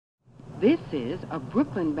This is a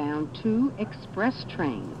Brooklyn-bound 2 express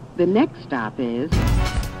train. The next stop is...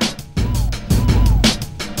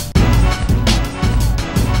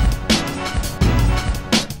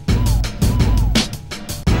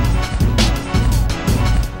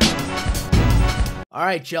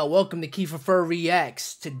 Alright, y'all, welcome to Keeferfer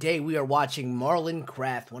Reacts. Today we are watching Marlon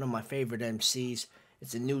Craft, one of my favorite MCs.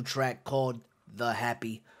 It's a new track called The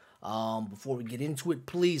Happy. Before we get into it,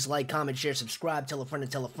 please like, comment, share, subscribe, tell a friend to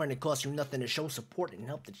tell a friend. It costs you nothing to show support and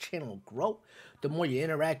help the channel grow. The more you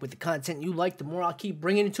interact with the content you like, the more I'll keep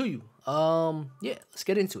bringing it to you. Yeah, let's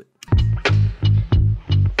get into it.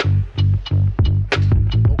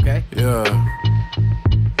 Okay. Yeah.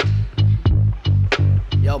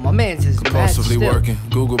 Yo, my man's is compulsively working.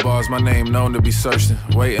 Google bars, my name known to be searching.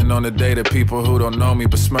 Waiting on the day that people who don't know me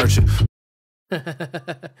besmirch it.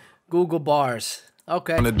 Google bars.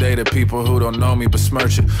 Okay. On the day that people who don't know me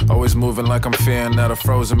besmirch it. Always moving like I'm fearing that a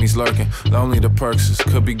frozen me's lurking. Lonely the perks,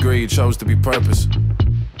 could be greed, chose to be purpose.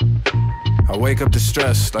 I wake up to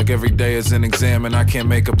stress like every day is an exam and I can't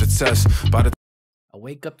make up the test. I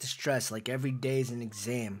wake up to stress like every day is an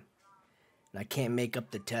exam and I can't make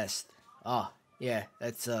up the test. Oh. Yeah,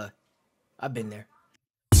 that's, I've been there.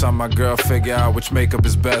 Saw my girl figure out which makeup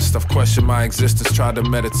is best. I've questioned my existence, tried to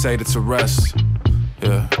meditate it to rest.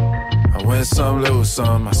 Yeah. I win some, lose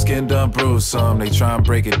some, my skin done bruised some. They try and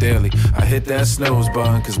break it daily. I hit that snooze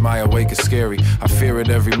button, cause my awake is scary. I fear it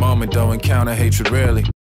every moment, though encounter hatred rarely.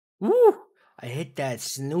 Woo! I hit that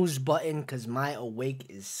snooze button, cause my awake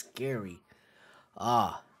is scary.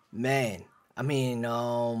 Ah, man. I mean,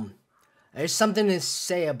 there's something to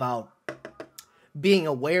say about being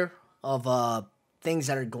aware of things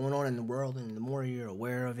that are going on in the world, and the more you're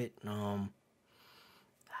aware of it, I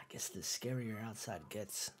guess the scarier outside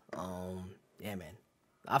gets. Yeah, man,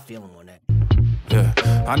 I feel him on that. Yeah,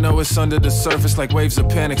 I know it's under the surface like waves of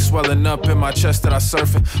panic swelling up in my chest that I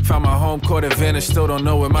surfing. Found my home court advantage, still don't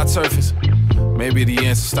know where my turf is. Maybe the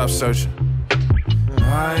answer, stop searching.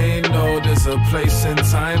 I know there's a place and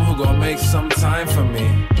time who gon' make some time for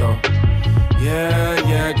me, though.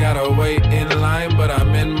 Yeah, gotta wait in line, but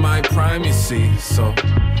I'm in my prime, you see, so.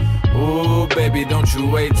 Ooh, baby, don't you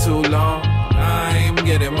wait too long. I'm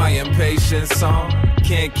getting my impatience on.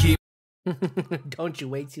 Can't keep. Don't you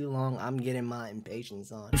wait too long, I'm getting my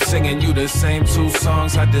impatience on. Singing you the same 2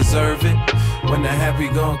 songs, I deserve it. When the happy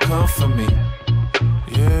gon' come for me.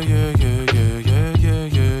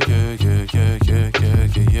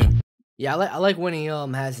 Yeah, I like when he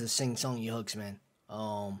has the sing-songy hooks, man.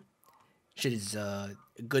 Shit is a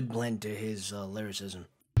good blend to his lyricism.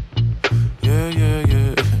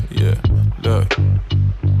 Yeah. Look.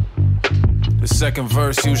 The second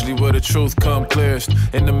verse usually where the truth come clearest.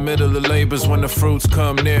 In the middle of labors when the fruits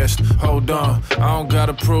come nearest. Hold on, I don't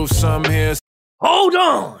gotta prove some here. Hold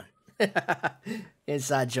on!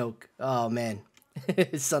 Inside joke. Oh, man.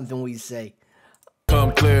 It's something we say.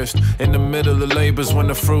 Come clearest. In the middle of labors when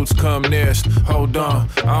the fruits come nearest. Hold on,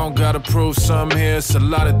 I don't gotta prove some here. It's a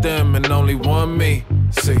lot of them and only one me.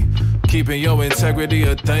 See, keeping your integrity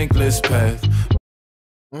a thankless path.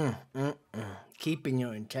 Keeping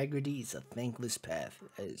your integrity is a thankless path.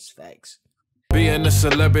 That is facts. Being a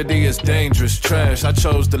celebrity is dangerous trash. I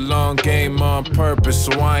chose the long game on purpose,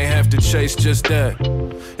 so I ain't have to chase just that.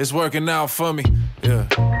 It's working out for me, yeah.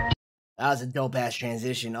 That was a dope ass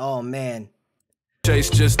transition. Oh, man. Chase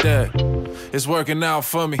just that. It's working out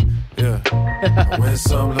for me. Yeah. I win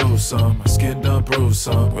some, lose some. My skin done bruised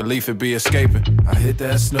some. Relief it be escaping. I hit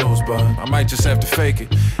that snooze button. I might just have to fake it.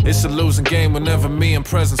 It's a losing game whenever me and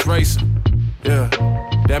presence racing. Yeah.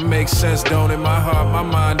 That makes sense, don't it? My heart, my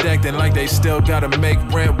mind acting like they still gotta make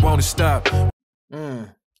rent. Won't it stop?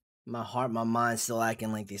 My heart, my mind still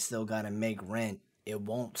acting like they still gotta make rent. It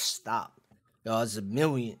won't stop. Yo, there's a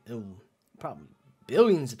million, probably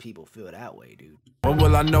billions of people feel that way, dude. When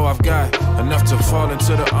will I know I've got enough to fall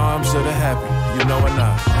into the arms of the happy? You know or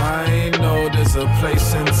not? I know there's a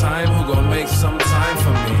place and time who gon' make some time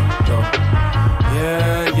for me, though.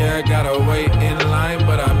 Yeah, gotta wait in line,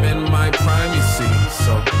 but I'm in my prime, you see,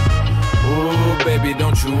 so. Ooh, baby,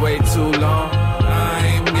 don't you wait too long.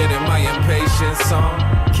 I'm getting my impatience on.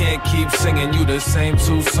 Can't keep singing you the same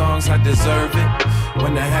 2 songs, I deserve it.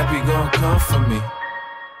 When the happy gon' come for me.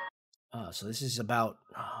 So this is about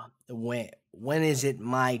when is it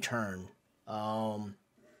my turn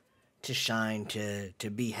to shine, to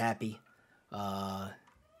be happy,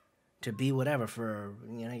 to be whatever, for,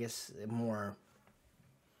 you know, I guess a more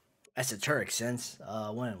esoteric sense.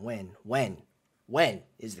 When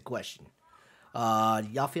is the question.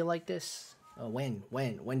 Y'all feel like this? When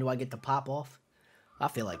do I get to pop off? I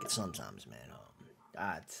feel like it sometimes, man.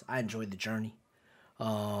 I enjoy the journey.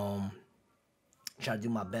 try to do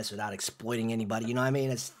my best without exploiting anybody. You know what I mean?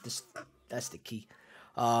 That's the key.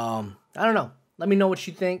 I don't know. Let me know what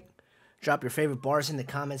you think. Drop your favorite bars in the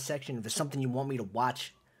comment section. If there's something you want me to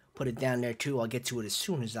watch, put it down there too. I'll get to it as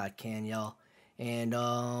soon as I can, y'all. And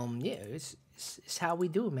yeah, it's how we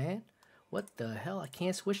do, man. What the hell? I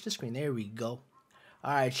can't switch the screen. There we go.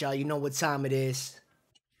 All right, y'all. You know what time it is.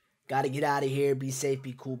 Gotta get out of here. Be safe,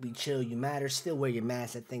 be cool, be chill. You matter. Still wear your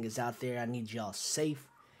mask. That thing is out there. I need y'all safe.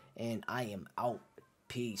 And I am out.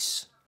 Peace.